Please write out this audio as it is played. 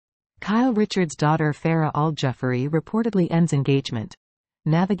Kyle Richards' daughter Farrah Aldjufrie reportedly ends engagement.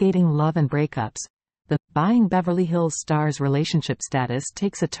 Navigating love and breakups. The Buying Beverly Hills star's relationship status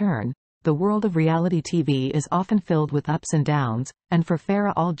takes a turn. The world of reality TV is often filled with ups and downs, and for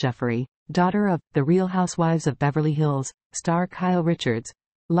Farrah Aldjufrie, daughter of The Real Housewives of Beverly Hills star Kyle Richards,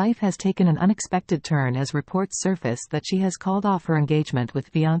 life has taken an unexpected turn as reports surface that she has called off her engagement with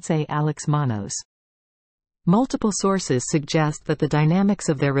fiancé Alex Manos. Multiple sources suggest that the dynamics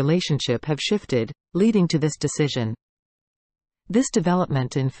of their relationship have shifted, leading to this decision. This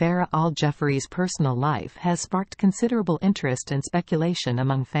development in Farrah Aldjufrie's personal life has sparked considerable interest and speculation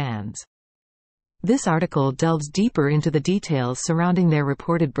among fans. This article delves deeper into the details surrounding their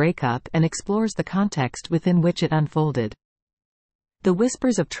reported breakup and explores the context within which it unfolded. The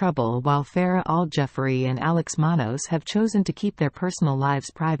whispers of trouble. While Farrah Aldjufrie and Alex Manos have chosen to keep their personal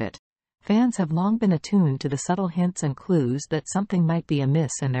lives private, fans have long been attuned to the subtle hints and clues that something might be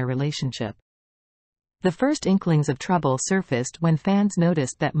amiss in their relationship. The first inklings of trouble surfaced when fans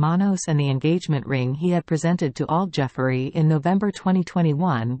noticed that Manos and the engagement ring he had presented to Aldjufrie in November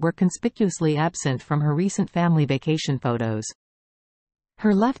 2021 were conspicuously absent from her recent family vacation photos.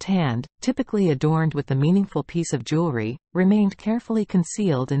 Her left hand, typically adorned with the meaningful piece of jewelry, remained carefully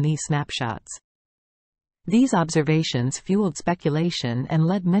concealed in these snapshots. These observations fueled speculation and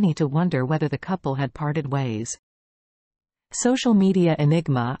led many to wonder whether the couple had parted ways. Social media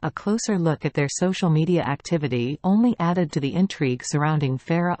enigma. A closer look at their social media activity only added to the intrigue surrounding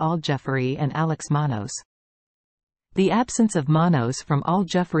Farrah Aldjufrie and Alex Manos. The absence of Manos from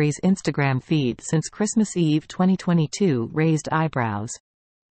Aldjufrie's Instagram feed since Christmas Eve 2022 raised eyebrows.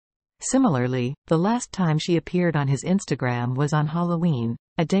 Similarly, the last time she appeared on his Instagram was on Halloween,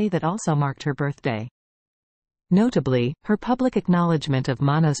 a day that also marked her birthday. Notably, her public acknowledgement of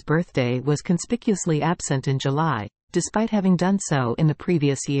Manos' birthday was conspicuously absent in July, despite having done so in the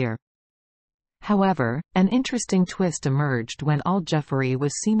previous year. However, an interesting twist emerged when Aldjufrie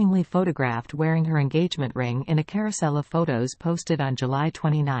was seemingly photographed wearing her engagement ring in a carousel of photos posted on July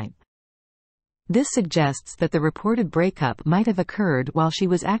 29. This suggests that the reported breakup might have occurred while she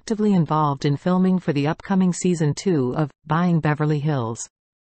was actively involved in filming for the upcoming season 2 of Buying Beverly Hills.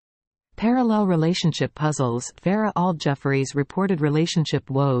 Parallel relationship puzzles. Farrah Aldjufrie's reported relationship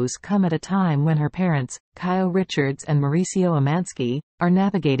woes come at a time when her parents, Kyle Richards and Mauricio Amansky, are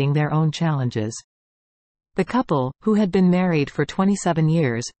navigating their own challenges. The couple, who had been married for 27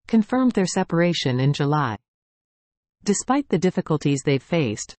 years, confirmed their separation in July. Despite the difficulties they've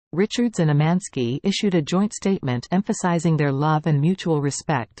faced, Richards and Amansky issued a joint statement emphasizing their love and mutual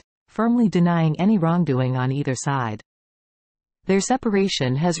respect, firmly denying any wrongdoing on either side. Their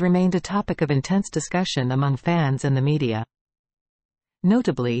separation has remained a topic of intense discussion among fans and the media.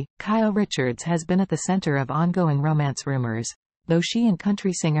 Notably, Kyle Richards has been at the center of ongoing romance rumors, though she and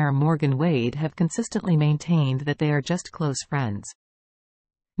country singer Morgan Wade have consistently maintained that they are just close friends.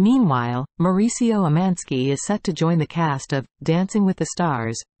 Meanwhile, Mauricio Amansky is set to join the cast of Dancing with the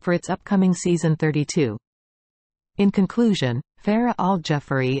Stars for its upcoming season 32. In conclusion, Farrah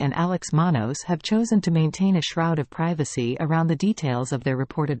Aldjufrie and Alex Manos have chosen to maintain a shroud of privacy around the details of their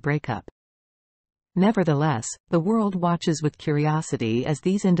reported breakup. Nevertheless, the world watches with curiosity as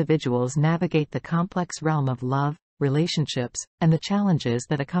these individuals navigate the complex realm of love, relationships, and the challenges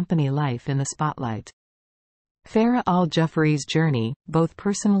that accompany life in the spotlight. Farrah Aldjufrie's journey, both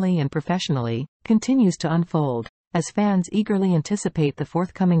personally and professionally, continues to unfold, as fans eagerly anticipate the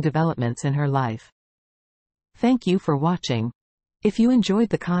forthcoming developments in her life. Thank you for watching. If you enjoyed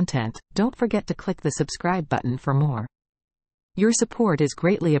the content, don't forget to click the subscribe button for more. Your support is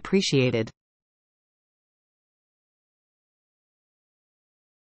greatly appreciated.